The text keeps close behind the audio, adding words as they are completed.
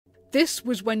This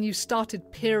was when you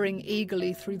started peering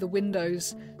eagerly through the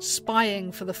windows,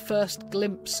 spying for the first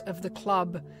glimpse of the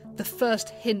club, the first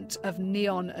hint of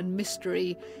neon and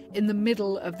mystery in the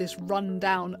middle of this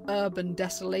run-down urban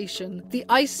desolation. The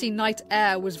icy night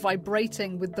air was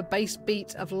vibrating with the bass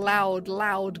beat of loud,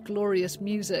 loud, glorious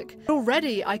music.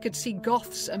 Already I could see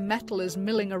goths and metalers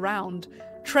milling around,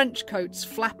 trench coats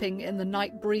flapping in the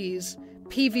night breeze,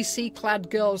 PVC-clad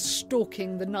girls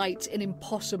stalking the night in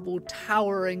impossible,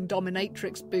 towering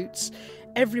dominatrix boots,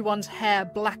 everyone's hair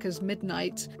black as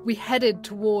midnight. We headed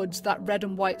towards that red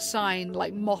and white sign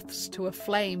like moths to a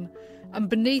flame, and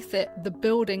beneath it the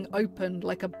building opened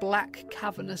like a black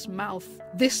cavernous mouth.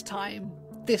 This time,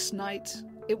 this night,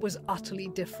 it was utterly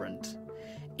different.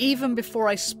 Even before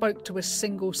I spoke to a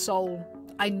single soul,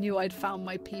 I knew I'd found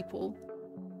my people.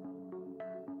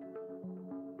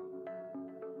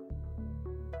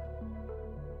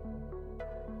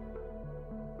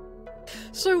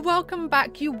 So welcome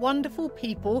back, you wonderful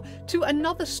people, to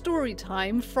another story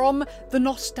time from the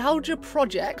Nostalgia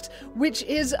Project, which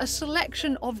is a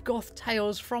selection of goth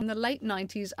tales from the late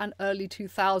 90s and early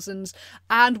 2000s,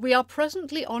 and we are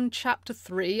presently on chapter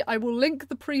 3. I will link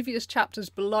the previous chapters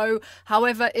below,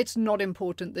 however it's not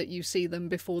important that you see them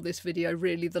before this video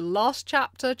really. The last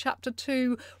chapter, chapter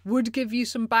 2, would give you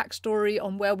some backstory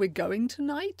on where we're going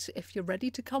tonight, if you're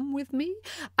ready to come with me,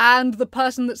 and the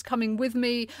person that's coming with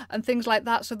me, and things like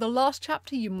that. So the last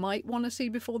chapter you might want to see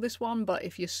before this one, but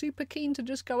if you're super keen to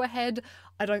just go ahead,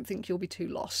 I don't think you'll be too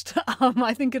lost.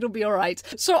 I think it'll be alright.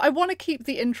 So I want to keep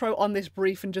the intro on this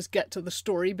brief and just get to the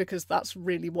story because that's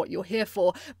really what you're here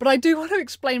for. But I do want to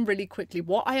explain really quickly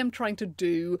what I am trying to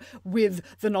do with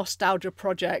the Nostalgia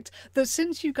Project, that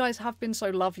since you guys have been so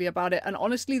lovely about it, and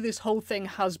honestly this whole thing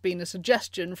has been a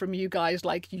suggestion from you guys,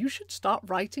 like you should start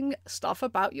writing stuff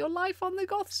about your life on the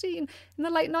goth scene in the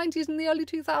late 90s and the early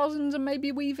 2000s, and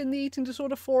maybe weave in the eating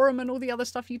disorder forum and all the other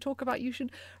stuff you talk about. You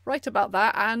should write about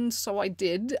that, and so I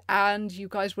did, and you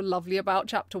guys were lovely about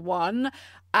chapter 1,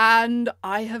 and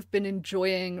I have been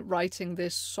enjoying writing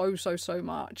this so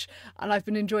much, and I've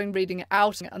been enjoying reading it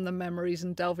out and the memories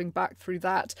and delving back through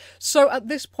that. So at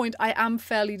this point I am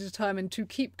fairly determined to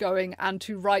keep going and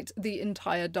to write the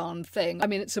entire darn thing. I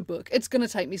mean, it's a book, it's going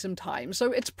to take me some time,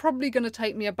 so it's probably going to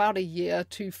take me about a year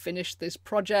to finish this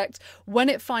project. When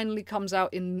it finally comes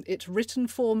out in its written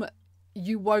form,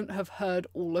 you won't have heard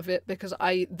all of it because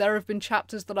there have been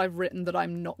chapters that I've written that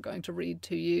I'm not going to read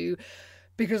to you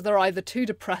because they're either too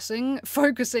depressing,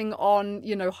 focusing on,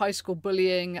 you know, high school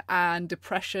bullying and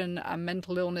depression and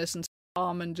mental illness and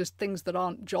harm and just things that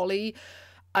aren't jolly.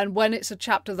 And when it's a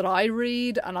chapter that I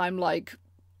read and I'm like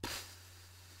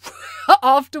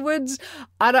afterwards,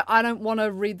 I don't want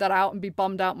to read that out and be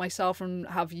bummed out myself and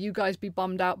have you guys be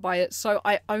bummed out by it. So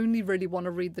I only really want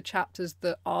to read the chapters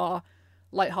that are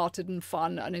lighthearted and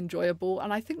fun and enjoyable,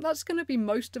 and I think that's going to be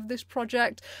most of this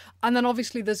project. And then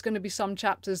obviously there's going to be some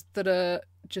chapters that are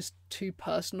just too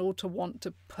personal to want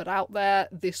to put out there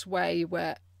this way,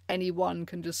 where anyone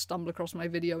can just stumble across my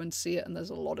video and see it, and there's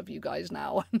a lot of you guys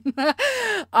now.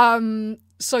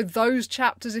 So those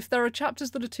chapters, if there are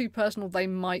chapters that are too personal, they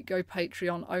might go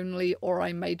Patreon only, or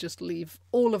I may just leave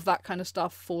all of that kind of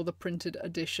stuff for the printed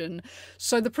edition.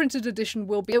 So the printed edition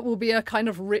will be a kind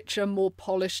of richer, more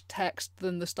polished text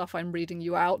than the stuff I'm reading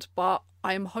you out, but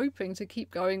I am hoping to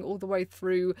keep going all the way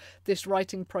through this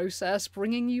writing process,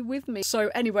 bringing you with me.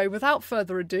 So anyway, without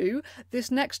further ado,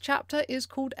 this next chapter is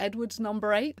called Edward's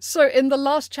Number 8. So in the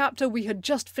last chapter, we had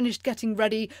just finished getting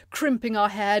ready, crimping our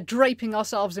hair, draping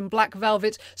ourselves in black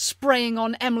velvet, spraying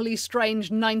on Emily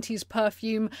Strange 90s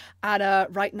perfume, and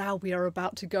right now we are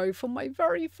about to go for my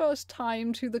very first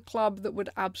time to the club that would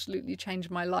absolutely change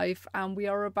my life, and we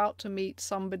are about to meet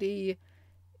somebody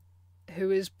who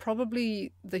is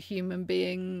probably the human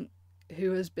being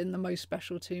who has been the most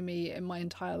special to me in my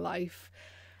entire life.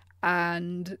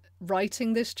 And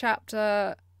writing this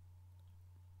chapter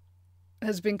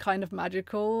has been kind of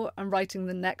magical, and writing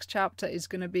the next chapter is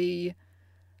going to be,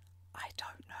 I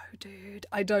don't know, dude.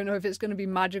 I don't know if it's going to be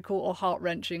magical or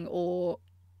heart-wrenching or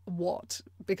what,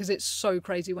 because it's so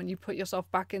crazy when you put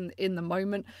yourself back in the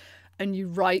moment and you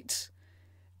write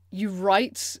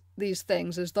these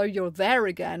things as though you're there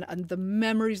again, and the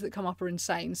memories that come up are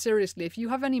insane. Seriously, if you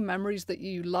have any memories that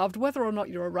you loved, whether or not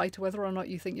you're a writer, whether or not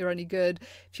you think you're any good,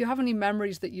 if you have any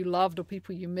memories that you loved or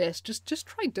people you miss, just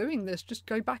try doing this. Just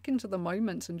go back into the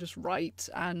moments and just write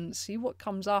and see what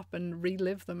comes up and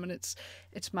relive them, and it's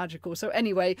magical. So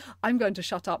anyway, I'm going to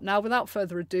shut up now. Without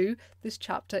further ado, this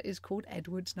chapter is called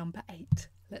Edward's Number 8.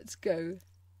 Let's go.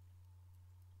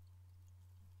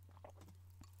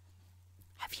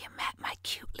 Have you met my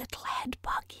cute little head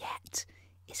bug yet?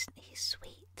 Isn't he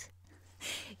sweet?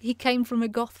 He came from a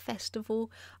goth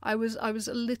festival. I was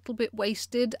a little bit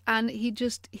wasted, and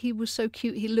he was so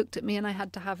cute. He looked at me and I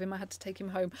had to have him. I had to take him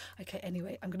home. Okay,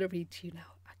 anyway, I'm going to read to you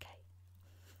now.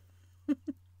 Okay.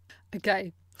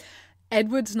 Okay.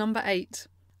 Edward's number 8.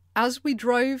 As we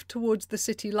drove towards the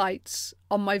city lights,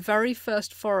 on my very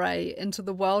first foray into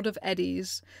the world of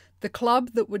Eddies, the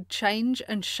club that would change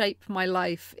and shape my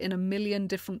life in a million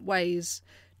different ways,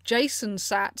 Jason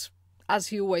sat, as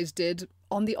he always did,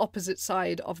 on the opposite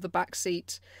side of the back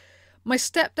seat. My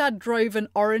stepdad drove an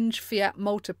orange Fiat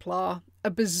Multipla,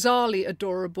 a bizarrely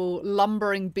adorable,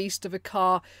 lumbering beast of a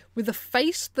car with a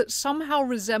face that somehow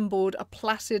resembled a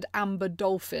placid amber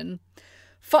dolphin.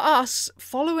 For us,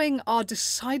 following our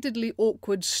decidedly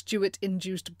awkward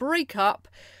Stewart-induced breakup,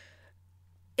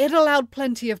 it allowed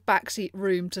plenty of backseat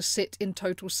room to sit in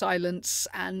total silence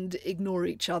and ignore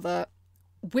each other,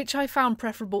 which I found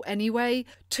preferable anyway.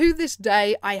 To this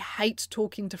day, I hate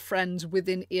talking to friends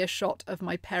within earshot of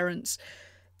my parents.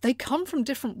 They come from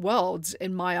different worlds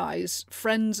in my eyes,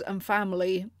 friends and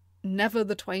family. Never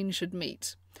the twain should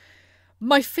meet.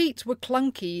 My feet were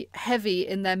clunky, heavy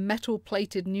in their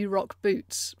metal-plated New Rock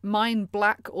boots, mine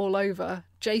black all over,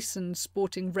 Jason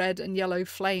sporting red and yellow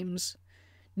flames.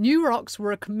 New Rocks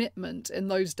were a commitment in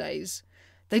those days.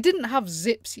 They didn't have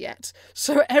zips yet,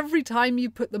 so every time you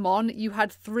put them on, you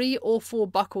had 3 or 4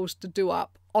 buckles to do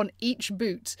up on each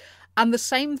boot, and the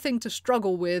same thing to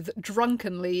struggle with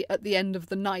drunkenly at the end of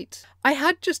the night. I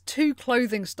had just 2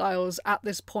 clothing styles at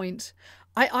this point.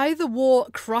 I either wore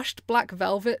crushed black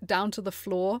velvet down to the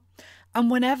floor,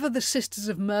 and whenever the Sisters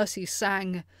of Mercy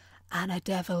sang, "And a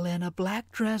devil in a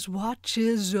black dress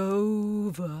watches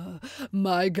over,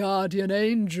 my guardian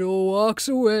angel walks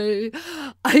away,"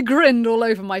 I grinned all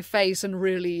over my face and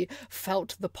really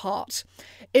felt the part.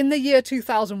 In the year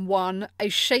 2001, a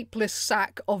shapeless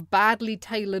sack of badly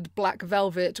tailored black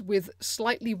velvet with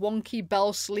slightly wonky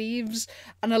bell sleeves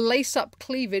and a lace-up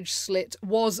cleavage slit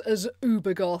was as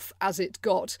uber goth as it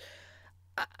got.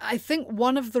 I think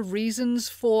one of the reasons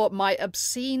for my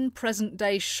obscene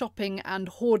present-day shopping and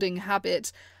hoarding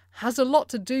habit has a lot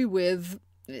to do with,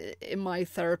 in my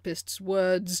therapist's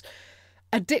words,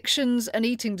 addictions and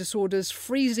eating disorders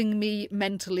freezing me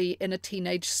mentally in a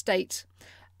teenage state.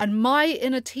 And my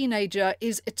inner teenager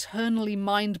is eternally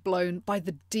mind-blown by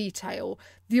the detail,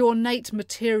 the ornate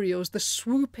materials, the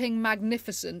swooping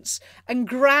magnificence and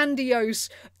grandiose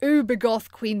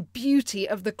uber-goth queen beauty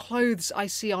of the clothes I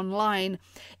see online.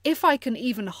 If I can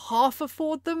even half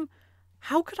afford them,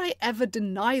 how could I ever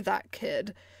deny that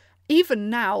kid? Even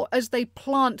now, as they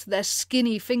plant their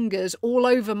skinny fingers all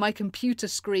over my computer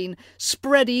screen,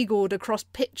 spread-eagled across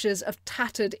pictures of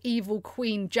tattered evil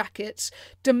queen jackets,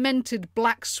 demented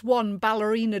black swan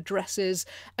ballerina dresses,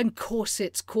 and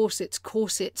corsets,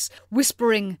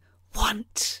 whispering,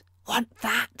 want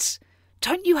that?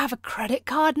 Don't you have a credit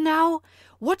card now?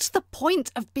 What's the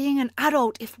point of being an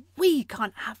adult if we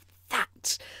can't have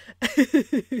that?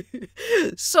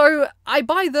 So I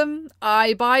buy them,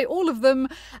 I buy all of them,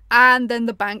 and then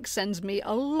the bank sends me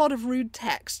a lot of rude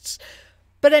texts.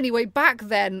 But anyway, back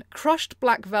then, crushed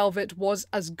black velvet was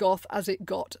as goth as it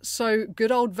got, so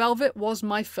good old velvet was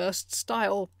my first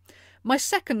style. My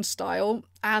second style,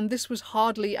 and this was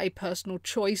hardly a personal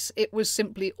choice, it was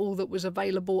simply all that was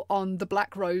available on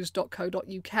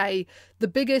theblackrose.co.uk, the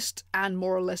biggest and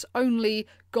more or less only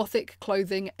gothic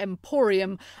clothing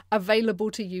emporium available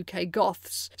to UK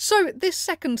goths. So this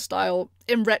second style,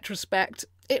 in retrospect,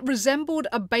 it resembled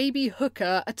a baby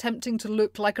hooker attempting to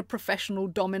look like a professional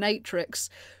dominatrix.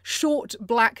 Short,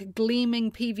 black,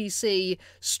 gleaming PVC,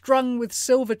 strung with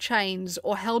silver chains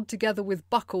or held together with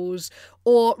buckles,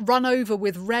 or run over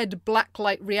with red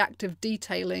blacklight reactive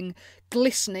detailing,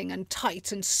 glistening and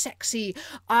tight and sexy.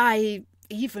 I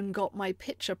even got my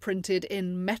picture printed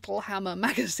in Metal Hammer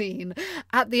magazine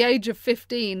at the age of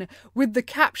 15, with the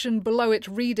caption below it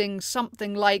reading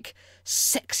something like,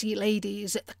 "Sexy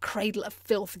ladies at the Cradle of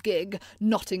Filth gig,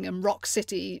 Nottingham Rock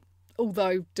City."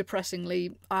 Although,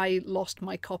 depressingly, I lost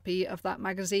my copy of that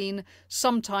magazine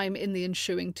sometime in the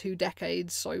ensuing 2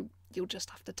 decades, so you'll just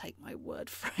have to take my word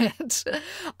for it.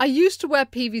 I used to wear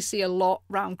PVC a lot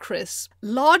round Chris,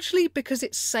 largely because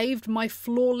it saved my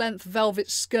floor-length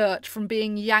velvet skirt from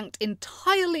being yanked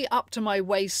entirely up to my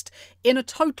waist in a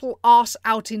total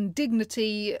arse-out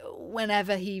indignity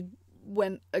whenever he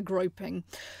went a-groping.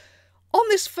 On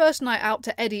this first night out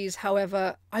to Eddie's,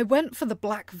 however, I went for the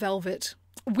black velvet.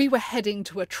 We were heading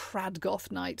to a trad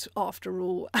goth night, after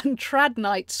all, and trad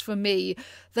nights, for me,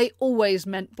 they always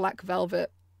meant black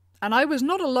velvet. And I was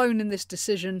not alone in this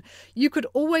decision. You could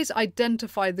always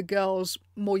identify the girls,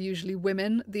 more usually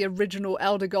women, the original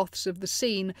elder goths of the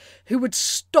scene, who would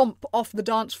stomp off the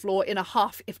dance floor in a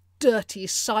huff if dirty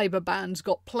cyber bands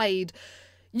got played.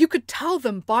 You could tell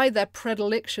them by their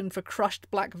predilection for crushed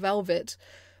black velvet.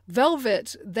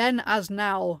 Velvet, then as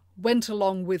now, went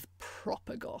along with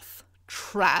proper goth.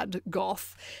 Trad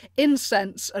goth,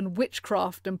 incense and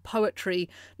witchcraft and poetry,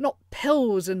 not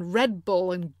pills and Red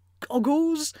Bull and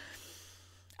goggles.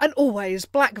 And always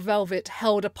black velvet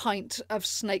held a pint of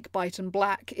snakebite and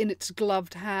black in its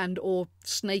gloved hand, or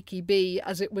snaky bee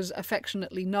as it was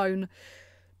affectionately known.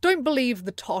 Don't believe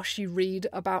the tosh you read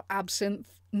about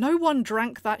absinthe. No one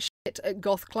drank that shit at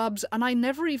goth clubs, and I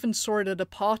never even saw it at a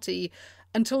party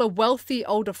until a wealthy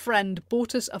older friend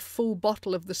bought us a full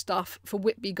bottle of the stuff for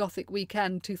Whitby Gothic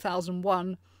Weekend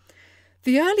 2001.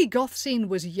 The early goth scene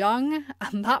was young,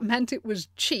 and that meant it was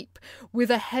cheap, with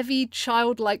a heavy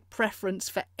childlike preference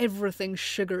for everything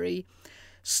sugary.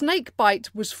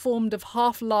 Snakebite was formed of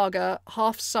half lager,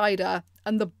 half cider,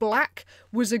 and the black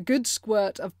was a good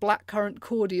squirt of blackcurrant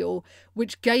cordial,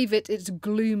 which gave it its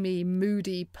gloomy,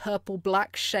 moody,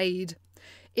 purple-black shade.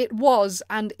 It was,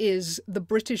 and is, the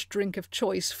British drink of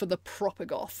choice for the proper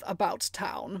goth about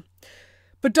town.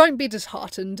 But don't be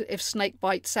disheartened if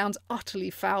snakebite sounds utterly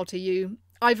foul to you.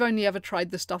 I've only ever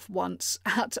tried the stuff once,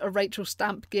 at a Rachel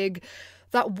Stamp gig,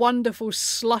 that wonderful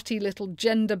slutty little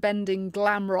gender-bending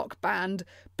glam rock band,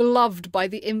 beloved by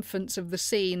the infants of the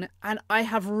scene, and I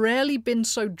have rarely been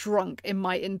so drunk in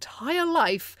my entire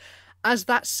life as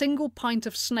that single pint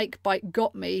of snakebite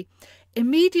got me,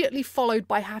 immediately followed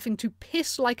by having to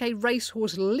piss like a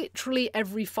racehorse literally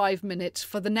every 5 minutes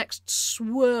for the next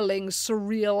swirling,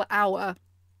 surreal hour.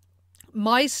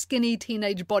 My skinny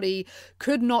teenage body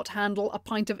could not handle a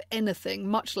pint of anything,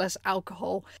 much less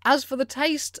alcohol. As for the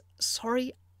taste,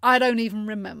 sorry, I don't even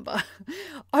remember.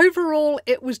 Overall,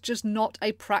 it was just not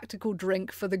a practical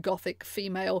drink for the gothic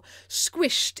female,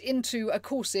 squished into a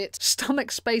corset,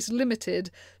 stomach space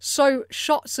limited, so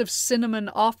shots of cinnamon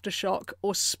aftershock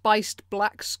or spiced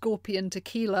black scorpion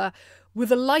tequila were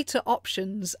the lighter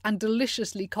options and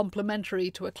deliciously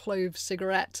complementary to a clove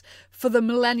cigarette for the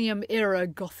millennium-era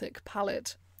gothic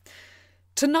palate.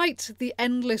 Tonight, the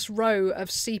endless row of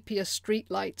sepia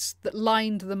streetlights that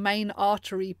lined the main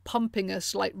artery pumping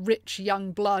us like rich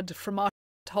young blood from our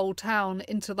whole town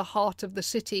into the heart of the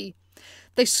city.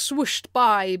 They swooshed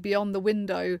by beyond the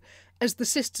window as the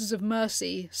Sisters of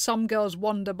Mercy, Some Girls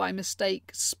Wander by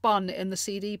Mistake, spun in the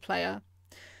CD player.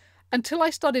 Until I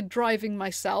started driving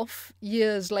myself,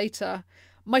 years later,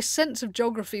 my sense of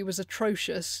geography was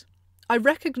atrocious. I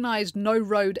recognised no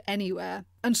road anywhere,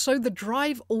 and so the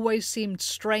drive always seemed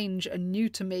strange and new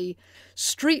to me.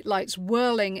 Streetlights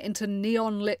whirling into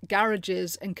neon-lit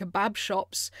garages and kebab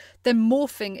shops, then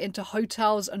morphing into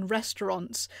hotels and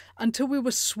restaurants, until we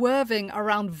were swerving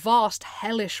around vast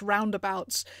hellish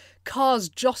roundabouts, cars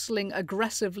jostling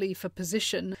aggressively for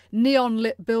position,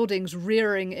 neon-lit buildings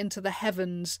rearing into the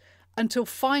heavens, until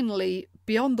finally,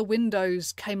 beyond the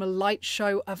windows, came a light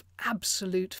show of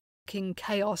absolute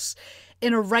chaos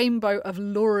in a rainbow of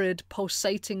lurid,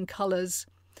 pulsating colours.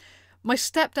 My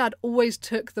stepdad always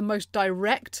took the most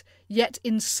direct yet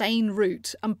insane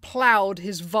route and ploughed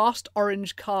his vast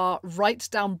orange car right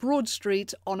down Broad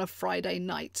Street on a Friday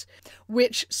night,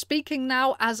 which, speaking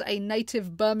now as a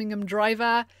native Birmingham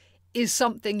driver, is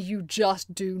something you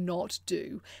just do not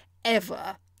do,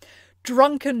 ever.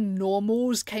 Drunken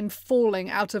normals came falling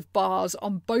out of bars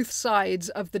on both sides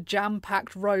of the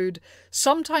jam-packed road,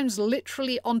 sometimes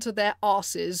literally onto their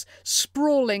arses,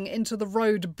 sprawling into the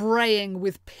road braying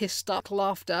with pissed-up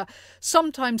laughter,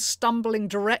 sometimes stumbling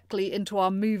directly into our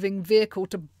moving vehicle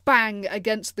to bang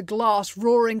against the glass,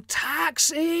 roaring,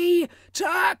 "Taxi!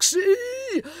 Taxi!"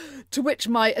 To which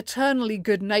my eternally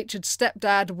good-natured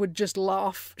stepdad would just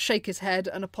laugh, shake his head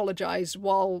and apologise,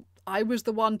 while I was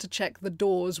the one to check the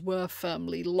doors were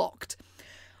firmly locked.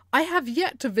 I have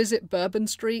yet to visit Bourbon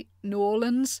Street, New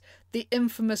Orleans, the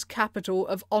infamous capital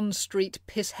of on-street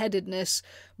piss-headedness,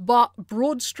 but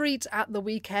Broad Street at the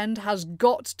weekend has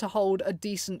got to hold a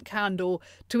decent candle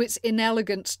to its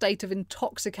inelegant state of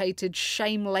intoxicated,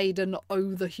 shame-laden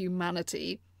oh the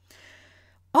humanity.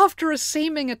 After a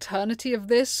seeming eternity of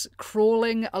this,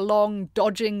 crawling along,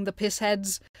 dodging the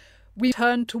pissheads, we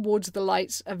turned towards the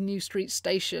lights of New Street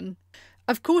Station.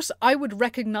 Of course, I would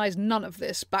recognise none of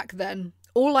this back then.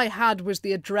 All I had was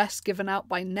the address given out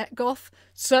by NetGoth,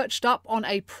 searched up on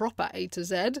a proper A to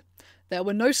Z. There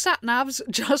were no sat-navs,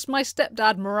 just my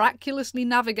stepdad miraculously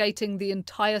navigating the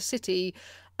entire city,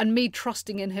 and me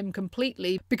trusting in him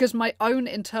completely because my own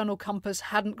internal compass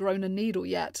hadn't grown a needle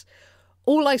yet.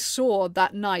 All I saw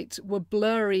that night were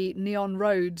blurry neon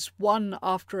roads, one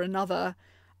after another,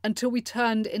 until we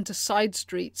turned into side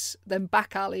streets, then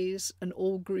back alleys, and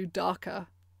all grew darker.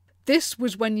 This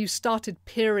was when you started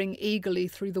peering eagerly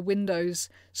through the windows,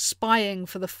 spying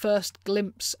for the first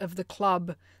glimpse of the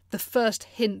club, the first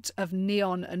hint of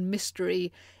neon and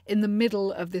mystery in the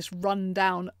middle of this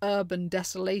run-down urban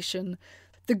desolation,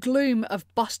 the gloom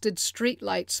of busted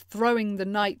streetlights throwing the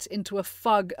night into a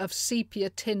fug of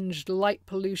sepia-tinged light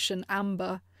pollution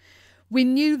amber. We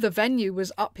knew the venue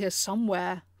was up here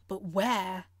somewhere, but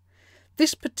where?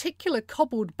 This particular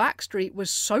cobbled backstreet was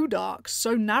so dark,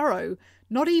 so narrow,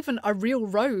 not even a real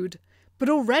road, but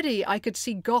already I could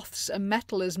see goths and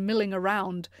metalers milling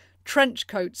around, trench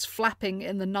coats flapping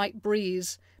in the night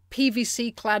breeze,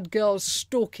 PVC-clad girls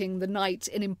stalking the night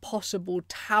in impossible,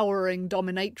 towering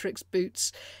dominatrix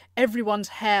boots, everyone's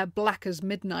hair black as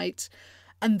midnight.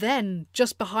 And then,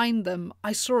 just behind them,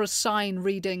 I saw a sign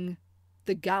reading,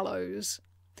 "The Gallows."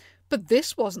 But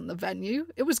this wasn't the venue.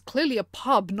 It was clearly a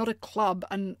pub, not a club,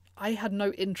 and I had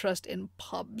no interest in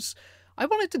pubs. I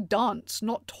wanted to dance,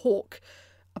 not talk.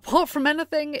 Apart from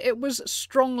anything, it was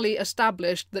strongly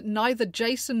established that neither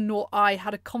Jason nor I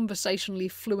had a conversationally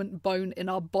fluent bone in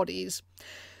our bodies.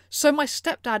 So my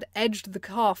stepdad edged the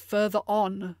car further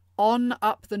on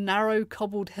up the narrow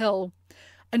cobbled hill,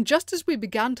 and just as we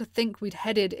began to think we'd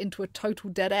headed into a total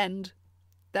dead end,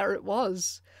 there it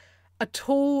was. A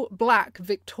tall, black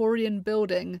Victorian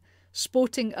building,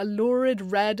 sporting a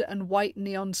lurid red and white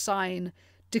neon sign,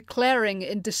 declaring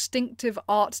in distinctive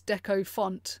Art Deco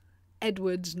font,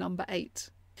 Edwards number 8.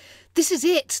 "This is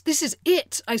it! This is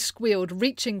it!" I squealed,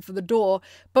 reaching for the door,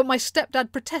 but my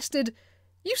stepdad protested.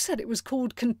 "You said it was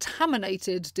called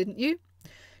Contaminated, didn't you?"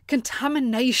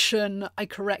 "Contamination," I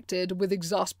corrected with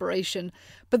exasperation.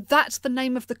 "But that's the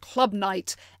name of the club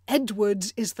night.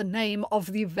 Edwards is the name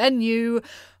of the venue."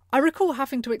 I recall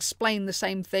having to explain the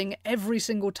same thing every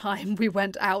single time we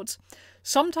went out.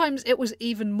 Sometimes it was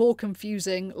even more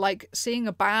confusing, like seeing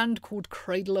a band called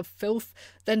Cradle of Filth,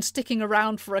 then sticking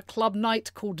around for a club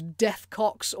night called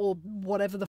Deathcocks or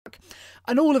whatever the fuck,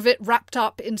 and all of it wrapped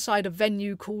up inside a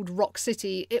venue called Rock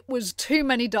City. It was too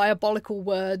many diabolical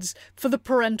words for the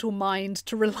parental mind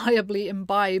to reliably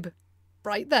imbibe.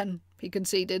 "Right then," he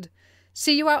conceded.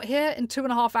 "See you out here in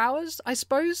 2.5 hours, I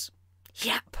suppose?"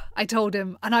 "Yep," I told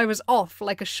him, and I was off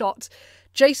like a shot,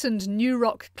 Jason's new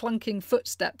rock clunking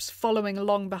footsteps following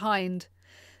along behind.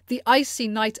 The icy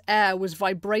night air was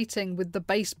vibrating with the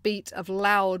bass beat of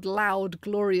loud,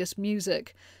 glorious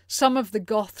music. Some of the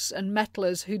goths and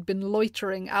metalers who'd been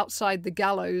loitering outside the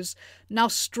gallows, now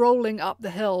strolling up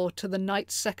the hill to the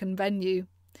night's second venue.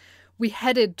 We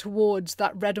headed towards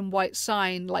that red and white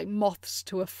sign like moths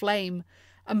to a flame,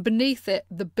 and beneath it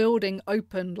the building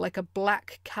opened like a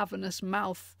black cavernous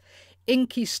mouth.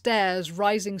 Inky stairs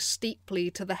rising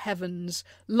steeply to the heavens,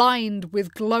 lined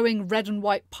with glowing red and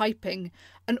white piping,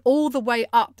 and all the way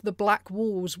up the black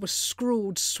walls were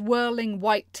scrawled swirling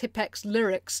white Tipex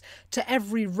lyrics to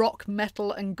every rock,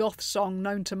 metal and goth song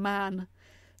known to man.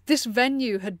 This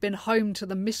venue had been home to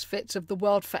the misfits of the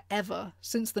world forever,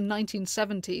 since the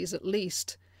 1970s at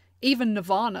least. Even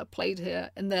Nirvana played here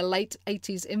in their late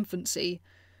 80s infancy,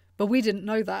 but we didn't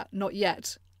know that, not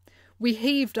yet. We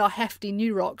heaved our hefty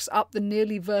new rocks up the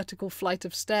nearly vertical flight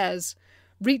of stairs,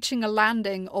 reaching a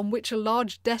landing on which a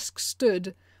large desk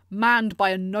stood, manned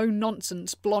by a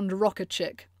no-nonsense blonde rocker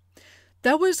chick.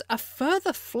 There was a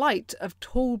further flight of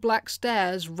tall black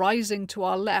stairs rising to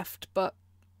our left, but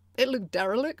it looked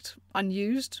derelict,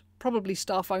 unused, probably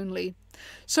staff only.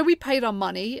 So we paid our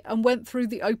money and went through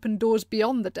the open doors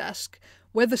beyond the desk,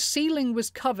 where the ceiling was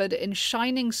covered in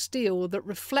shining steel that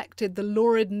reflected the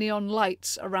lurid neon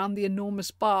lights around the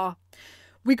enormous bar.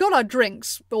 We got our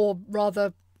drinks, or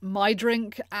rather, my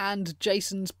drink and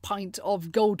Jason's pint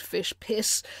of goldfish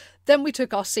piss. Then we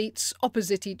took our seats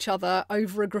opposite each other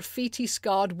over a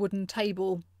graffiti-scarred wooden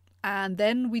table. And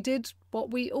then we did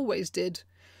what we always did,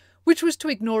 which was to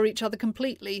ignore each other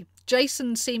completely,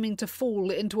 Jason seeming to fall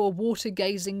into a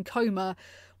water-gazing coma,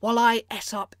 while I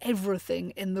ate up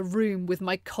everything in the room with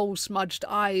my coal-smudged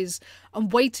eyes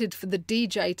and waited for the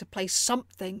DJ to play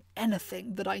something,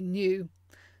 anything that I knew.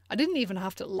 I didn't even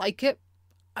have to like it,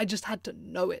 I just had to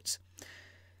know it.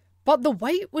 But the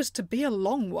wait was to be a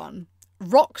long one.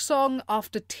 Rock song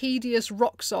after tedious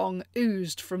rock song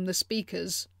oozed from the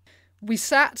speakers. We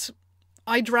sat,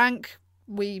 I drank,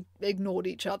 we ignored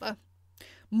each other.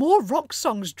 More rock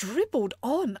songs dribbled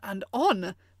on and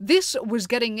on. This was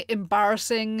getting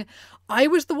embarrassing. I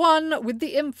was the one with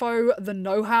the info, the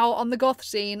know-how on the goth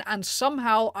scene, and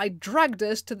somehow I dragged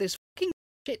us to this fucking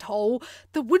shithole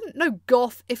that wouldn't know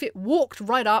goth if it walked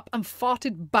right up and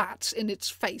farted bats in its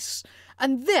face.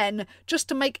 And then, just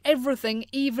to make everything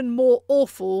even more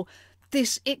awful,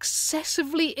 this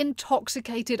excessively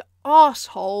intoxicated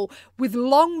arsehole with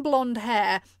long blonde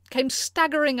hair came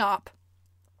staggering up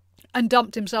and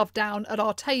dumped himself down at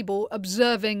our table,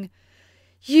 observing,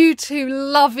 "You two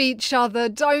love each other,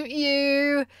 don't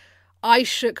you?" I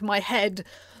shook my head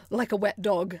like a wet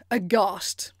dog,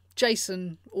 aghast.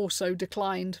 Jason also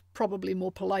declined, probably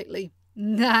more politely.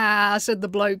 "Nah," said the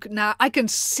bloke. "Nah, I can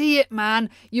see it, man.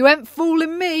 You ain't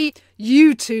fooling me.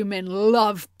 You two men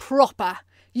love proper.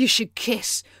 You should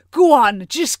kiss. Go on,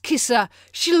 just kiss her.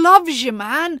 She loves you,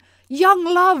 man. Young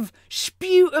love. She's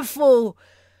beautiful."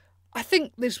 I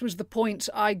think this was the point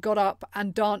I got up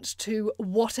and danced to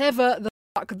whatever the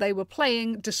fuck they were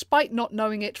playing, despite not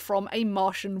knowing it from a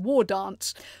Martian war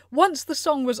dance. Once the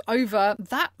song was over,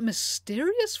 that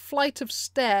mysterious flight of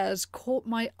stairs caught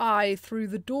my eye through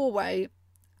the doorway,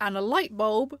 and a light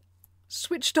bulb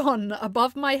switched on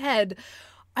above my head.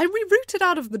 I rerouted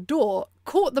out of the door,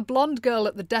 caught the blonde girl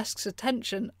at the desk's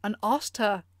attention, and asked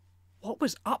her what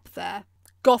was up there.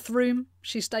 "Goth room,"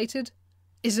 she stated.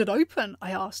 "Is it open?"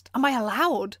 I asked. "Am I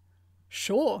allowed?"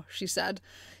 "Sure," she said,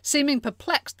 seeming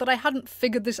perplexed that I hadn't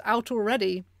figured this out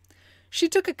already. She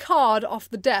took a card off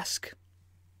the desk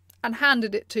and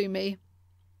handed it to me.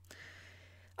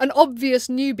 An obvious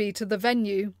newbie to the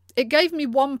venue, it gave me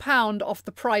 £1 off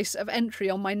the price of entry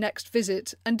on my next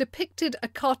visit and depicted a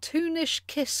cartoonish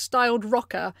Kiss-styled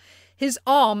rocker, his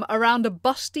arm around a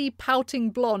busty,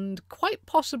 pouting blonde, quite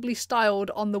possibly styled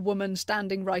on the woman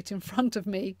standing right in front of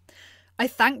me. I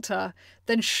thanked her,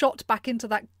 then shot back into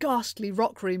that ghastly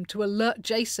rock room to alert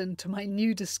Jason to my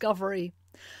new discovery.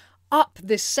 Up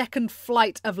this second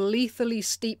flight of lethally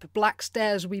steep black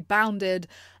stairs we bounded,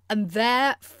 and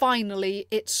there, finally,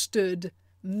 it stood,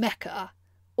 Mecca.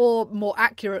 Or, more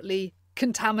accurately,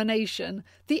 contamination,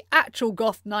 the actual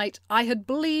goth night I had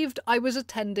believed I was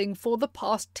attending for the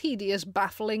past tedious,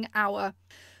 baffling hour.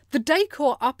 The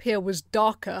decor up here was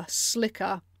darker,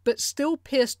 slicker, but still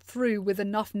pierced through with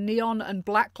enough neon and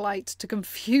blacklight to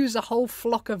confuse a whole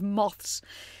flock of moths.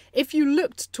 If you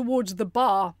looked towards the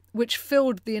bar, which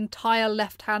filled the entire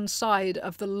left-hand side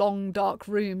of the long, dark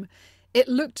room, it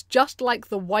looked just like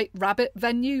the White Rabbit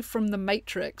venue from The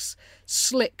Matrix,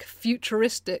 slick,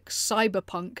 futuristic,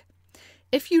 cyberpunk.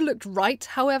 If you looked right,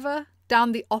 however,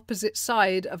 down the opposite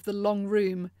side of the long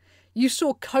room, you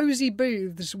saw cosy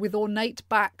booths with ornate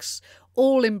backs,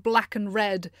 all in black and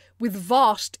red, with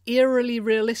vast, eerily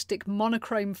realistic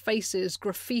monochrome faces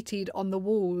graffitied on the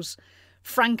walls.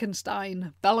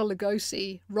 Frankenstein, Bela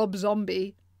Lugosi, Rob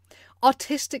Zombie.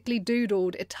 Artistically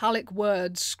doodled italic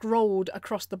words scrolled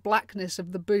across the blackness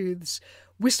of the booths,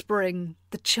 whispering,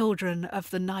 "The children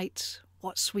of the night,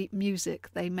 what sweet music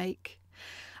they make."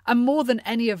 And more than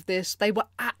any of this, they were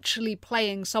actually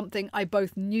playing something I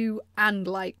both knew and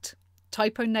liked.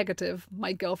 Typo negative,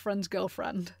 my girlfriend's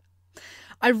girlfriend.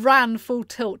 I ran full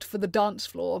tilt for the dance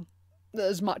floor,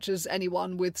 as much as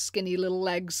anyone with skinny little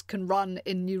legs can run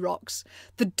in New Rocks.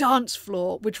 The dance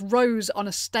floor, which rose on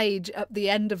a stage at the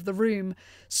end of the room,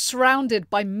 surrounded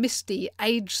by misty,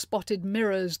 age-spotted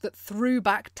mirrors that threw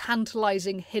back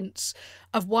tantalising hints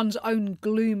of one's own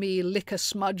gloomy,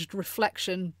 liquor-smudged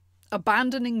reflection,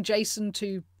 abandoning Jason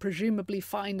to presumably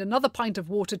find another pint of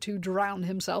water to drown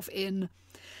himself in.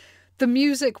 The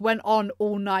music went on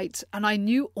all night, and I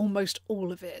knew almost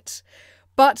all of it.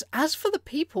 But as for the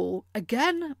people,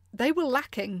 again, they were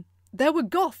lacking. There were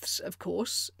goths, of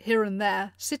course, here and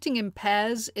there, sitting in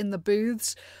pairs in the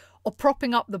booths, or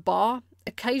propping up the bar,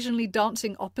 occasionally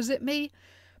dancing opposite me.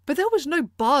 But there was no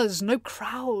buzz, no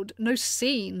crowd, no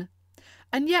scene.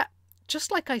 And yet, just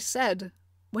like I said,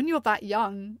 when you're that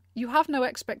young, you have no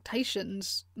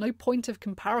expectations, no point of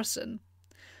comparison.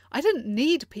 I didn't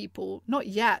need people, not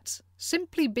yet.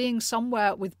 Simply being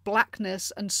somewhere with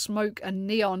blackness and smoke and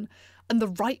neon and the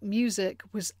right music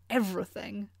was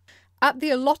everything. At the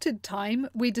allotted time,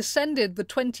 we descended the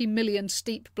 20 million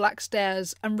steep black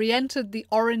stairs and re-entered the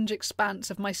orange expanse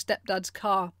of my stepdad's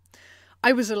car.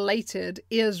 I was elated,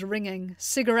 ears ringing,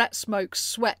 cigarette smoke,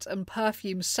 sweat and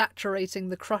perfume saturating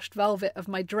the crushed velvet of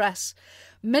my dress,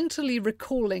 mentally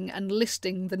recalling and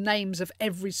listing the names of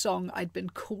every song I'd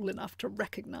been cool enough to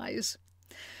recognise.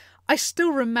 I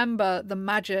still remember the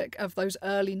magic of those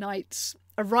early nights,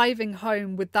 arriving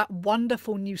home with that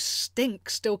wonderful new stink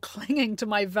still clinging to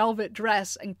my velvet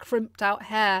dress and crimped out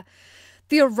hair.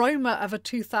 The aroma of a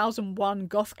 2001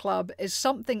 goth club is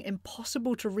something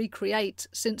impossible to recreate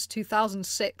since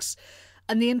 2006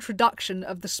 and the introduction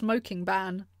of the smoking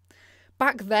ban.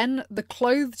 Back then, the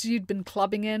clothes you'd been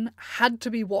clubbing in had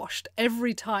to be washed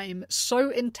every time,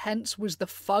 so intense was the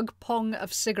fug pong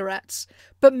of cigarettes.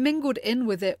 But mingled in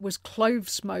with it was clove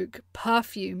smoke,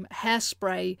 perfume,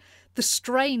 hairspray, the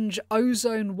strange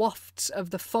ozone wafts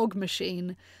of the fog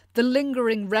machine, the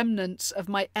lingering remnants of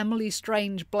my Emily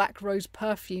Strange black rose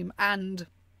perfume, and,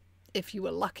 if you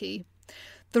were lucky,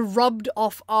 the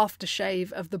rubbed-off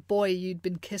aftershave of the boy you'd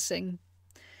been kissing.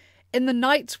 In the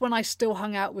nights when I still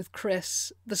hung out with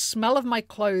Chris, the smell of my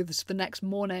clothes the next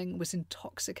morning was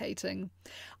intoxicating.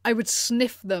 I would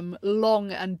sniff them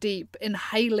long and deep,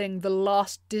 inhaling the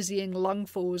last dizzying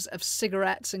lungfuls of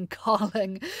cigarettes and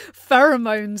carling,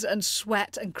 pheromones and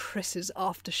sweat and Chris's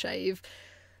aftershave.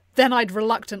 Then I'd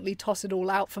reluctantly toss it all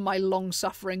out for my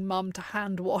long-suffering mum to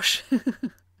hand wash.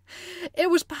 It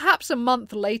was perhaps a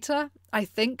month later, I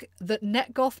think, that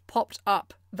NetGoth popped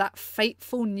up, that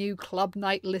fateful new club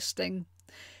night listing.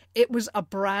 It was a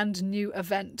brand new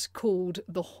event called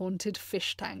the Haunted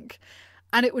Fish Tank,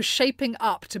 and it was shaping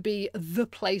up to be the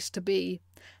place to be,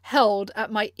 held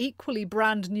at my equally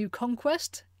brand new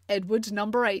conquest, Edward's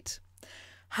number 8.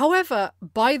 However,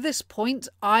 by this point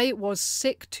I was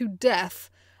sick to death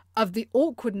of the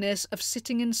awkwardness of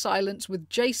sitting in silence with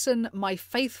Jason, my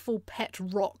faithful pet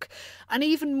rock, and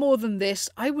even more than this,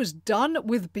 I was done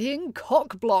with being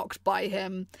cock-blocked by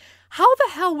him. How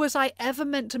the hell was I ever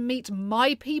meant to meet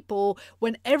my people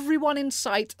when everyone in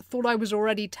sight thought I was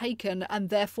already taken and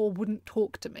therefore wouldn't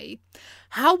talk to me?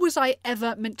 How was I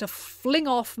ever meant to fling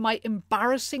off my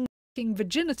embarrassing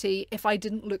virginity if I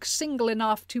didn't look single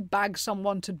enough to bag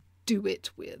someone to do it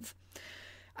with?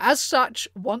 As such,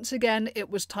 once again, it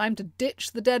was time to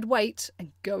ditch the dead weight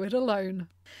and go it alone.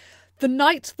 The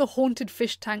night the Haunted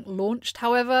Fish Tank launched,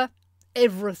 however,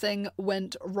 everything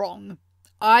went wrong.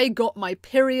 I got my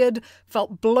period,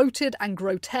 felt bloated and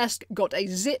grotesque, got a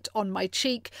zit on my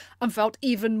cheek, and felt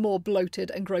even more bloated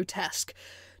and grotesque.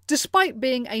 Despite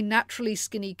being a naturally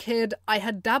skinny kid, I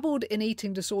had dabbled in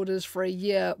eating disorders for a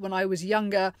year when I was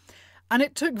younger, and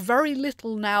it took very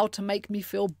little now to make me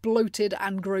feel bloated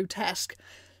and grotesque.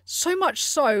 So much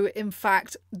so, in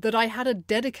fact, that I had a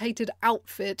dedicated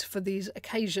outfit for these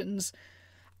occasions.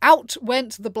 Out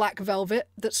went the black velvet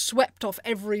that swept off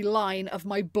every line of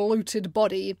my bloated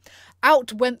body.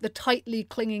 Out went the tightly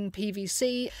clinging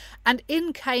PVC, and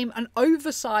in came an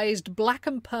oversized black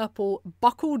and purple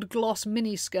buckled gloss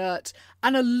miniskirt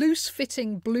and a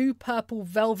loose-fitting blue-purple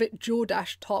velvet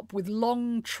Jordache top with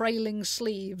long trailing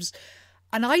sleeves.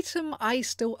 An item I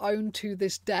still own to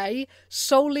this day,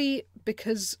 solely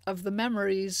because of the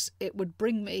memories it would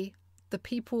bring me, the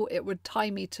people it would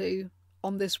tie me to,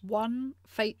 on this one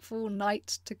fateful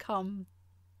night to come.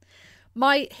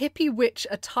 My hippie witch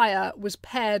attire was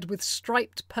paired with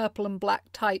striped purple and black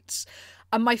tights,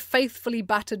 and my faithfully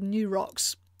battered New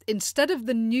Rocks, instead of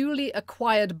the newly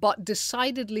acquired but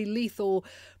decidedly lethal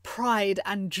Pride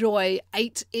and Joy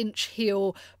 8-inch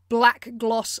heel black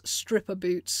gloss stripper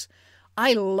boots.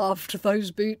 I loved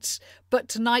those boots, but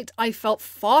tonight I felt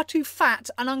far too fat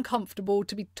and uncomfortable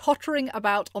to be tottering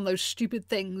about on those stupid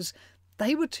things.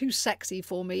 They were too sexy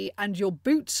for me, and your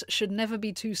boots should never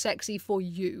be too sexy for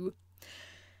you.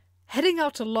 Heading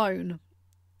out alone,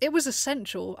 it was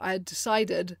essential, I had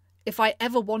decided, if I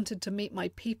ever wanted to meet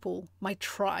my people, my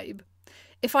tribe.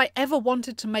 If I ever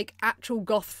wanted to make actual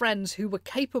goth friends who were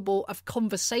capable of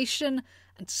conversation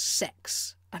and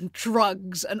sex and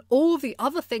drugs and all the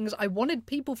other things I wanted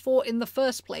people for in the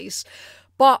first place.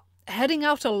 But heading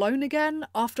out alone again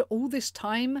after all this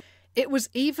time, it was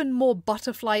even more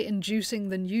butterfly-inducing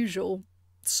than usual.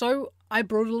 So I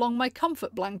brought along my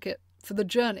comfort blanket for the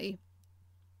journey.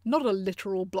 Not a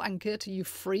literal blanket, you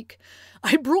freak.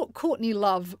 I brought Courtney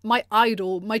Love, my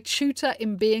idol, my tutor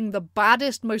in being the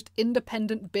baddest, most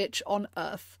independent bitch on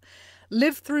earth.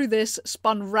 Lived through this,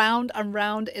 spun round and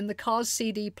round in the car's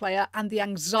CD player, and the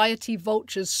anxiety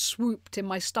vultures swooped in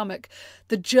my stomach,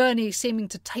 the journey seeming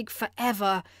to take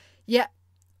forever. Yet,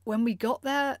 when we got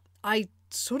there, I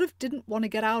sort of didn't want to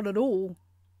get out at all.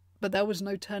 But there was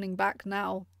no turning back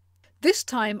now. This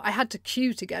time I had to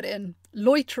queue to get in,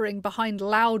 loitering behind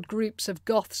loud groups of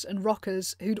goths and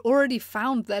rockers who'd already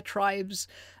found their tribes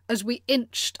as we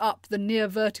inched up the near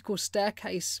vertical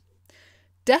staircase.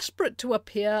 Desperate to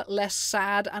appear less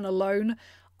sad and alone,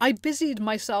 I busied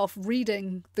myself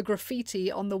reading the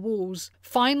graffiti on the walls.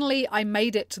 Finally, I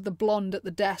made it to the blonde at the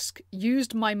desk,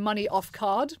 used my money off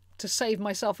card to save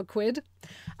myself a quid,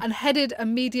 and headed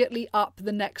immediately up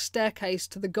the next staircase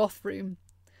to the goth room.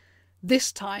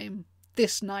 This time,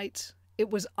 this night,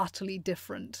 it was utterly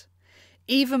different.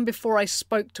 Even before I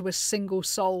spoke to a single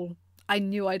soul, I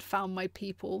knew I'd found my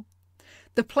people.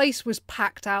 The place was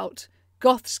packed out,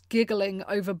 Goths giggling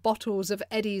over bottles of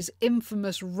Eddie's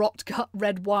infamous rot-gut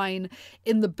red wine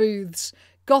in the booths,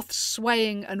 Goths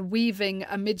swaying and weaving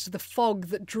amidst the fog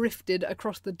that drifted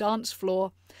across the dance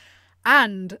floor.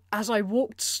 And as I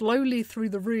walked slowly through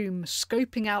the room,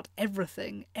 scoping out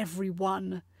everything,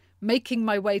 everyone, making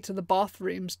my way to the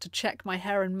bathrooms to check my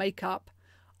hair and makeup,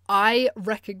 I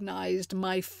recognised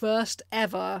my first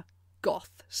ever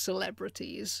goth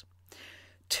celebrities.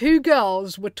 Two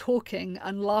girls were talking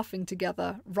and laughing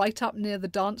together right up near the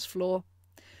dance floor.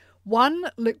 One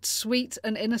looked sweet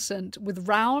and innocent with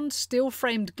round,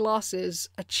 steel-framed glasses,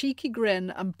 a cheeky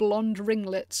grin and blonde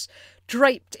ringlets,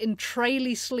 draped in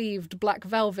traily-sleeved black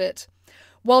velvet,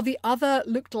 while the other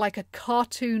looked like a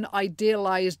cartoon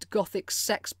idealised gothic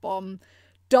sex bomb.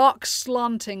 Dark,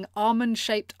 slanting,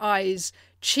 almond-shaped eyes,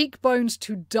 cheekbones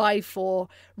to die for,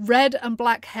 red and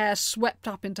black hair swept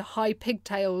up into high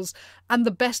pigtails, and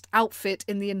the best outfit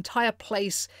in the entire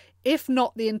place, if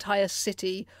not the entire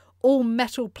city, all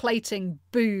metal plating,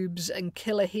 boobs and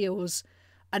killer heels.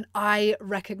 And I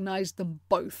recognised them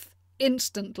both,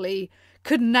 instantly,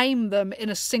 could name them in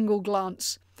a single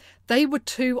glance. They were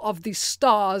two of the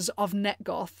stars of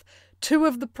NetGoth, two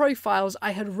of the profiles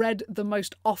I had read the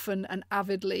most often and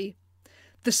avidly.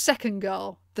 The second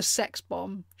girl, the sex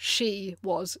bomb, she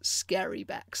was Scary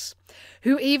Bex,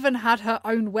 who even had her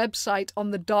own website on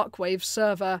the Darkwave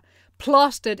server,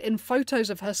 plastered in photos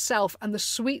of herself and the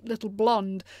sweet little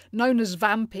blonde known as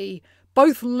Vampy,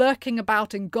 both lurking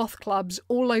about in goth clubs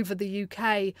all over the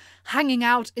UK, hanging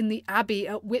out in the Abbey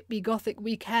at Whitby Gothic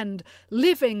Weekend,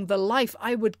 living the life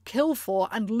I would kill for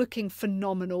and looking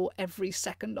phenomenal every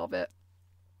second of it.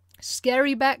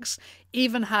 Scary Bex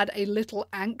even had a little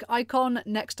Ankh icon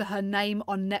next to her name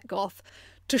on NetGoth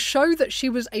to show that she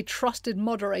was a trusted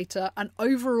moderator and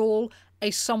overall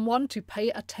a someone to pay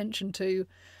attention to.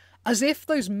 As if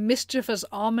those mischievous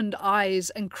almond eyes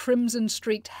and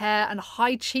crimson-streaked hair and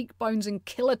high cheekbones and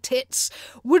killer tits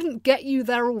wouldn't get you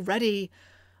there already.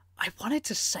 I wanted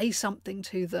to say something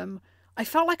to them. I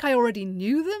felt like I already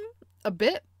knew them a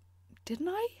bit, didn't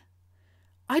I?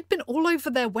 I'd been all over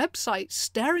their website,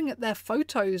 staring at their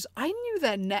photos. I knew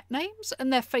their net names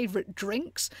and their favourite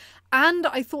drinks, and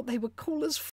I thought they were cool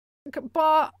as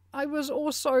but I was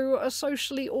also a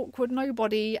socially awkward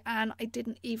nobody, and I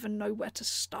didn't even know where to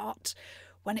start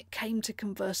when it came to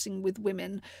conversing with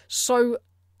women, so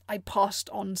I passed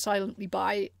on silently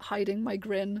by, hiding my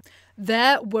grin.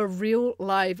 There were real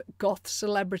live goth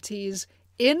celebrities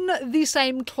in the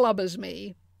same club as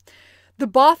me. The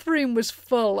bathroom was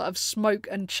full of smoke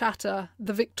and chatter,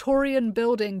 the Victorian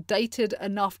building dated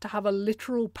enough to have a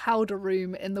literal powder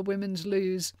room in the women's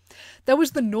loos. There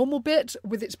was the normal bit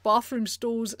with its bathroom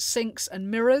stalls, sinks and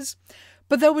mirrors,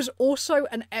 but there was also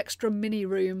an extra mini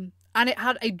room, and it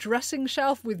had a dressing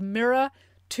shelf with mirror,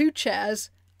 2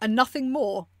 chairs, and nothing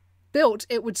more, built,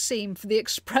 it would seem, for the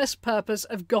express purpose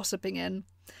of gossiping in.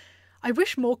 I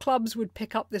wish more clubs would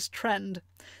pick up this trend.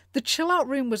 The chill-out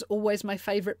room was always my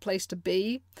favourite place to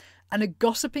be, and a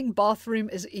gossiping bathroom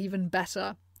is even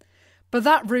better. But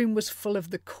that room was full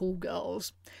of the cool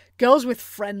girls. Girls with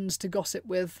friends to gossip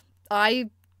with.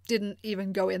 I didn't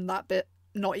even go in that bit.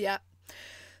 Not yet.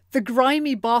 The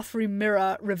grimy bathroom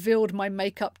mirror revealed my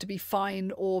makeup to be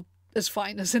fine, or as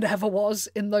fine as it ever was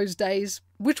in those days,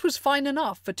 which was fine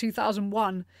enough for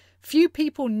 2001. Few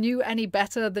people knew any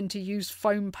better than to use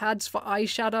foam pads for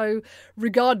eyeshadow,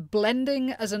 regard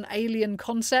blending as an alien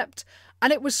concept,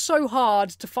 and it was so hard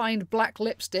to find black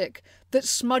lipstick that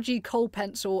smudgy kohl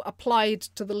pencil applied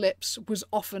to the lips was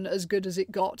often as good as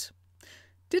it got.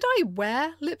 Did I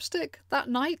wear lipstick that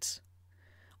night?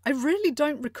 I really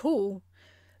don't recall.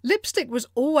 Lipstick was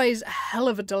always a hell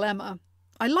of a dilemma.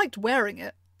 I liked wearing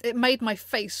it. It made my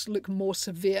face look more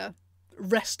severe.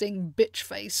 Resting bitch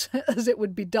face, as it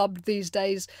would be dubbed these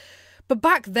days. But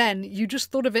back then, you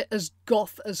just thought of it as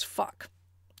goth as fuck.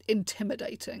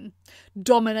 Intimidating,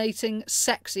 dominating,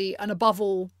 sexy, and above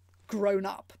all, grown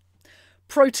up.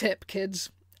 Pro tip, kids.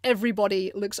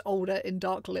 Everybody looks older in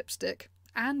dark lipstick.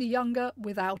 And younger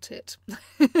without it.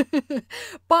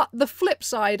 But the flip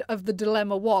side of the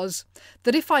dilemma was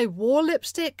that if I wore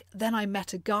lipstick, then I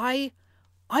met a guy,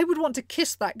 I would want to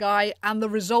kiss that guy and the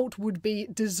result would be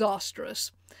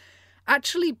disastrous.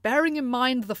 Actually, bearing in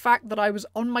mind the fact that I was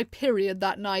on my period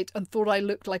that night and thought I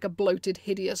looked like a bloated,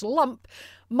 hideous lump,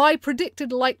 my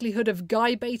predicted likelihood of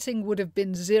guy baiting would have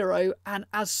been 0, and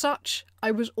as such,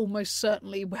 I was almost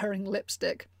certainly wearing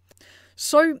lipstick.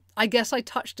 So, I guess I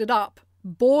touched it up.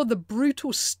 Bore the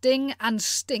brutal sting and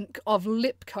stink of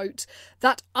lip coat,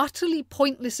 that utterly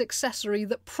pointless accessory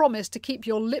that promised to keep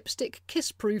your lipstick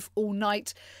kiss-proof all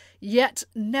night, yet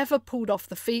never pulled off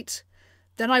the feet.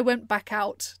 Then I went back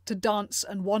out to dance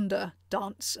and wander,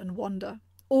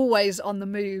 always on the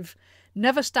move,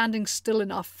 never standing still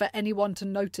enough for anyone to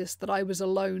notice that I was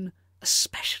alone,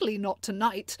 especially not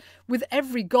tonight, with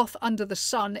every goth under the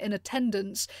sun in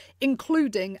attendance,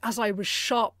 including, as I was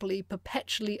sharply,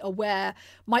 perpetually aware,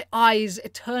 my eyes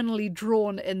eternally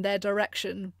drawn in their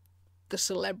direction, the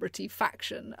celebrity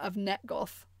faction of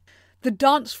Netgoth. The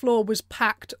dance floor was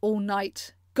packed all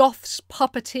night, goths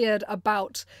puppeteered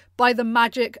about by the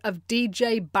magic of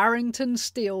DJ Barrington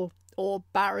Steele, or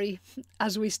Barry,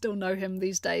 as we still know him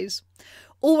these days,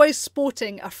 always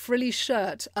sporting a frilly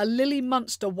shirt, a Lily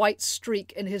Munster white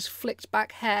streak in his flicked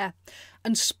back hair,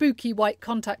 and spooky white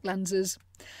contact lenses.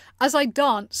 As I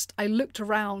danced, I looked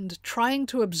around, trying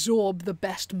to absorb the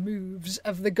best moves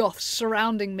of the goths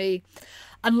surrounding me,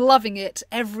 and loving it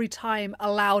every time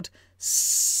a loud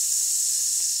sss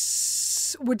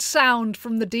would sound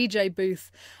from the DJ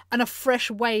booth, and a fresh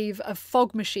wave of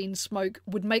fog machine smoke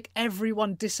would make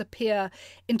everyone disappear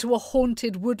into a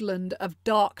haunted woodland of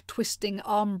dark, twisting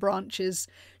arm branches,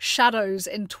 shadows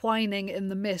entwining in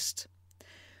the mist.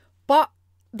 But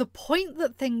the point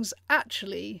that things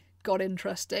actually got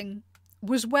interesting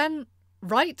was when,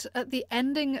 right at the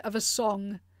ending of a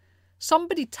song,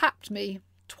 somebody tapped me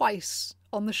twice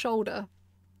on the shoulder.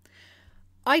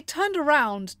 I turned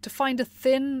around to find a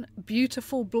thin,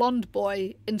 beautiful blonde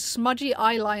boy in smudgy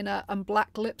eyeliner and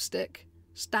black lipstick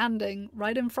standing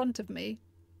right in front of me.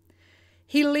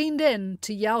 He leaned in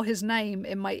to yell his name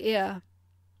in my ear.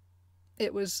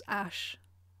 It was Ash.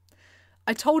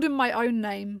 I told him my own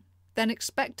name, then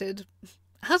expected,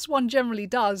 as one generally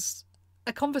does,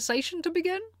 a conversation to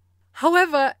begin.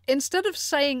 However, instead of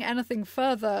saying anything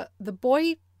further, the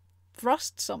boy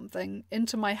thrust something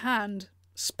into my hand,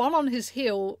 spun on his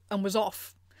heel, and was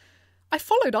off. I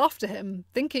followed after him,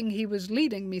 thinking he was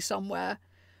leading me somewhere,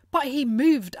 but he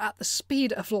moved at the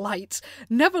speed of light,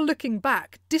 never looking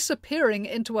back, disappearing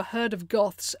into a herd of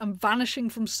goths and vanishing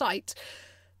from sight,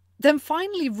 then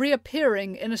finally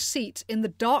reappearing in a seat in the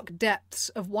dark depths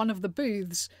of one of the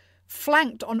booths,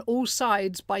 flanked on all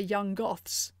sides by young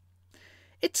goths.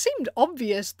 It seemed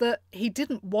obvious that he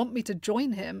didn't want me to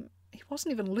join him. He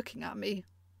wasn't even looking at me.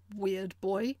 Weird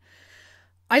boy.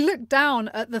 I looked down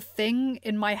at the thing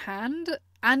in my hand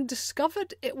and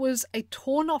discovered it was a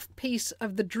torn-off piece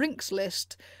of the drinks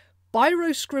list,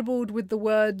 biro-scribbled with the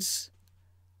words,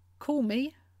 "Call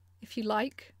me, if you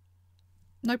like.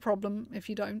 No problem if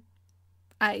you don't.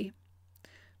 A."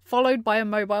 Followed by a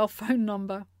mobile phone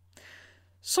number.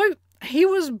 So he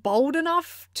was bold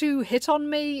enough to hit on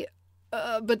me,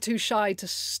 but too shy to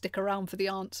stick around for the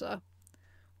answer.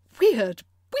 Weird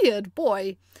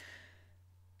boy.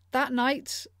 That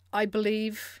night, I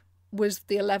believe, was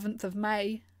the 11th of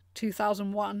May,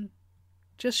 2001,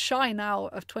 just shy now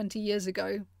of 20 years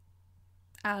ago.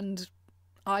 And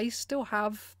I still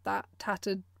have that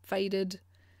tattered, faded,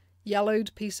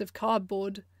 yellowed piece of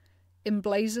cardboard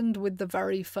emblazoned with the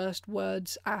very first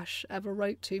words Ash ever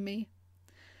wrote to me.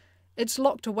 It's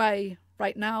locked away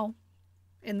right now,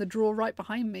 in the drawer right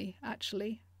behind me,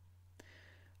 actually.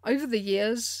 Over the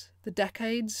years, the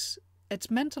decades, it's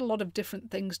meant a lot of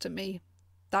different things to me,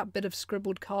 that bit of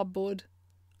scribbled cardboard.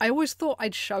 I always thought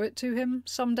I'd show it to him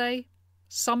someday,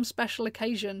 some special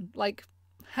occasion, like,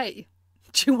 hey,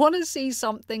 do you want to see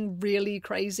something really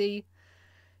crazy?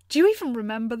 Do you even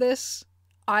remember this?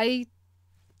 I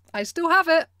still have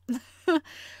it.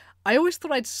 I always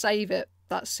thought I'd save it,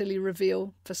 that silly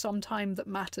reveal, for some time that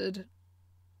mattered,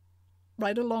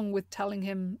 right along with telling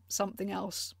him something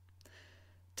else.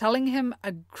 Telling him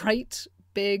a great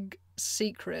big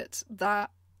secret that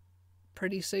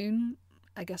pretty soon,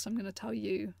 I guess I'm going to tell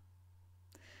you.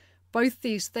 Both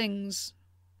these things,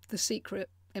 the secret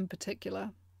in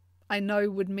particular, I know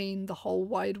would mean the whole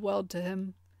wide world to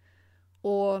him,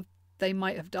 or they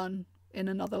might have done in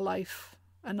another life,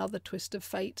 another twist of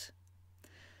fate.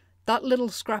 That little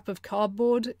scrap of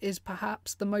cardboard is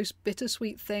perhaps the most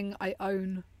bittersweet thing I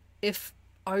own, if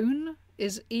own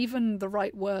is even the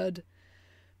right word,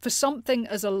 for something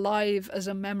as alive as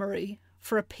a memory,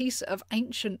 for a piece of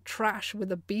ancient trash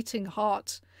with a beating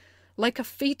heart, like a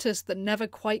fetus that never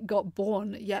quite got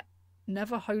born, yet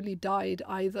never wholly died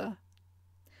either.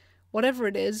 Whatever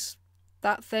it is,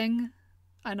 that thing,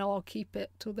 I know I'll keep it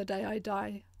till the day I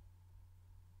die.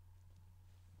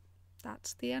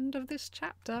 That's the end of this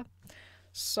chapter.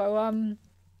 So,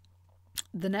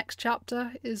 the next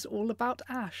chapter is all about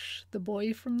Ash, the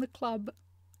boy from the club,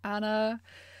 and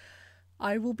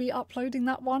I will be uploading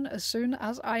that one as soon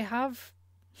as I have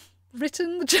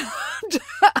written the chapter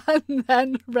and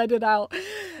then read it out.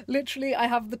 Literally, I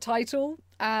have the title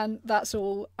And that's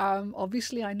all.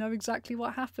 Obviously I know exactly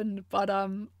what happened, but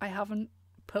I haven't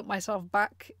put myself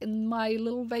back in my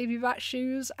little Babybat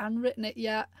shoes and written it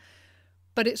yet.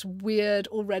 But it's weird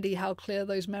already how clear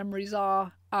those memories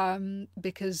are,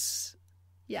 because,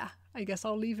 yeah, I guess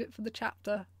I'll leave it for the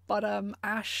chapter. But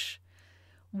Ash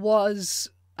was,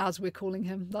 as we're calling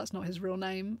him, that's not his real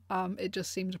name, it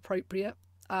just seems appropriate.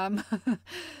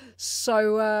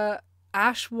 So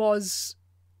Ash was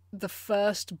the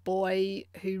first boy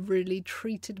who really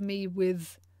treated me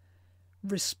with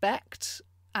respect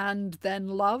and then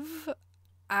love.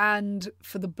 And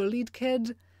for the bullied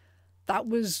kid, that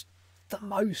was the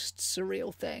most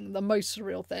surreal thing.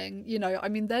 You know, I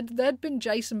mean, there'd been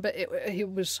Jason, but it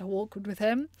was so awkward with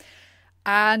him.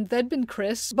 And there'd been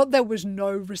Chris, but there was no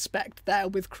respect there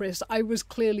with Chris. I was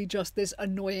clearly just this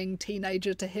annoying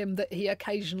teenager to him that he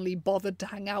occasionally bothered to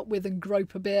hang out with and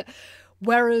grope a bit.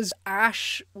 Whereas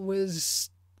Ash was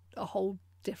a whole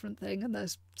different thing, and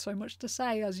there's so much to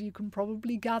say, as you can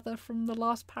probably gather from the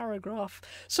last paragraph.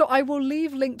 So I will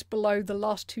leave linked below the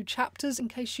last 2 chapters in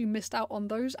case you missed out on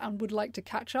those and would like to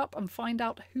catch up and find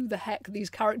out who the heck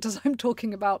these characters I'm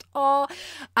talking about are.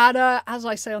 And as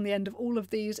I say on the end of all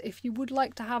of these, if you would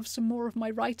like to have some more of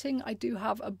my writing, I do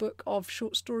have a book of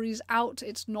short stories out.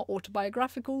 It's not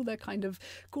autobiographical, they're kind of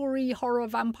gory, horror,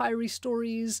 vampire-y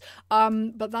stories,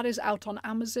 but that is out on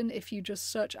Amazon. If you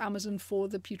just search Amazon for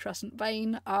The Putrescent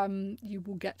Vein, you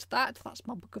will get that. That's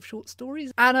my book of short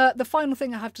stories. And the final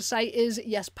thing I have to say is,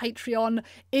 yes, Patreon.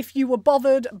 If you were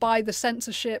bothered by the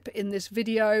censorship in this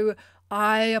video,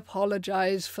 I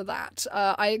apologise for that.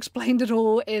 I explained it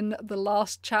all in the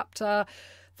last chapter,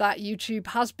 that YouTube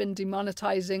has been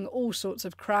demonetizing all sorts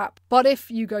of crap. But if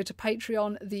you go to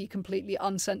Patreon, the completely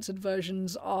uncensored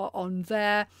versions are on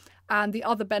there. And the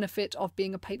other benefit of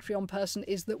being a Patreon person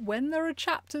is that when there are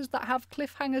chapters that have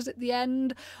cliffhangers at the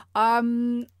end,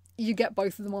 you get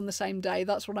both of them on the same day.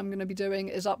 That's what I'm going to be doing,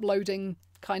 is uploading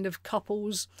kind of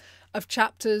couples of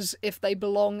chapters. If they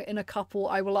belong in a couple,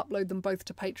 I will upload them both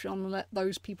to Patreon and let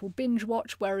those people binge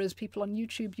watch, whereas people on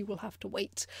YouTube, you will have to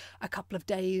wait a couple of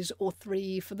days or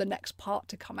 3 for the next part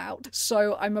to come out.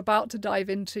 So I'm about to dive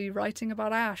into writing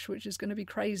about Ash, which is going to be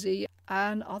crazy,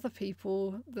 and other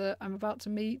people that I'm about to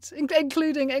meet,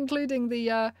 including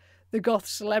the goth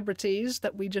celebrities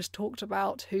that we just talked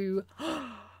about, who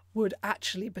would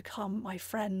actually become my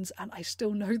friends, and I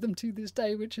still know them to this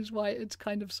day, which is why it's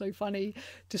kind of so funny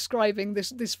describing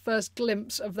this first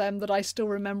glimpse of them that I still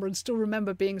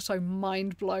remember being so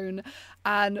mind blown.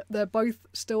 And they're both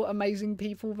still amazing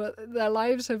people, but their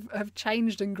lives have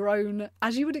changed and grown,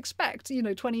 as you would expect, you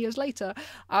know, 20 years later.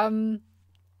 And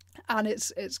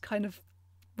it's kind of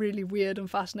really weird and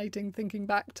fascinating thinking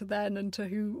back to then and to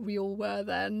who we all were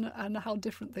then and how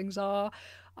different things are.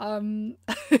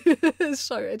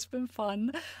 So it's been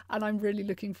fun, and I'm really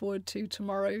looking forward to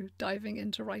tomorrow diving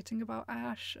into writing about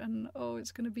Ash. And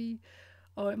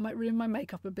it might ruin my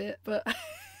makeup a bit, but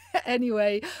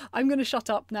anyway, I'm going to shut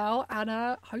up now,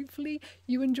 and hopefully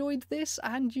you enjoyed this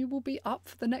and you will be up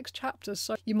for the next chapter.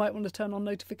 So you might want to turn on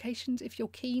notifications if you're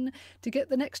keen to get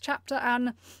the next chapter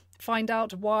and find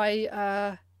out why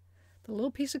the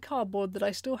little piece of cardboard that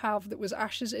I still have that was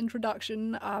Ash's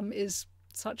introduction is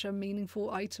such a meaningful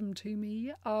item to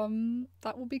me.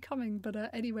 That will be coming, but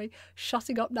anyway,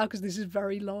 shutting up now because this is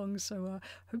very long. So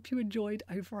hope you enjoyed.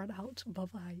 Over and out. Bye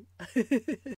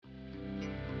bye.